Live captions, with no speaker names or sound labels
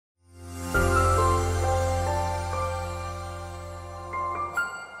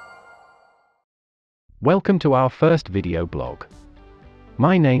Welcome to our first video blog.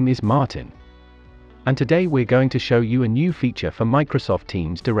 My name is Martin. And today we're going to show you a new feature for Microsoft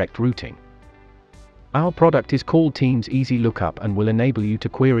Teams Direct Routing. Our product is called Teams Easy Lookup and will enable you to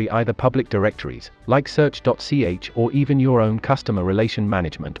query either public directories, like Search.ch, or even your own customer relation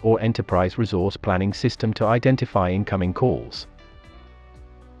management or enterprise resource planning system to identify incoming calls.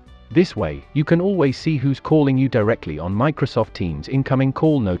 This way, you can always see who's calling you directly on Microsoft Teams incoming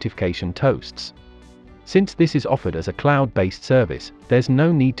call notification toasts. Since this is offered as a cloud-based service, there's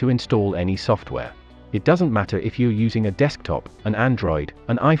no need to install any software. It doesn't matter if you're using a desktop, an Android,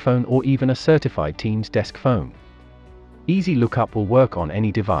 an iPhone, or even a certified Teams desk phone. Easy Lookup will work on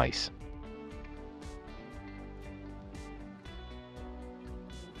any device.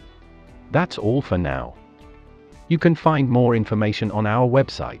 That's all for now. You can find more information on our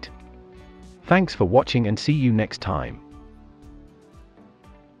website. Thanks for watching and see you next time.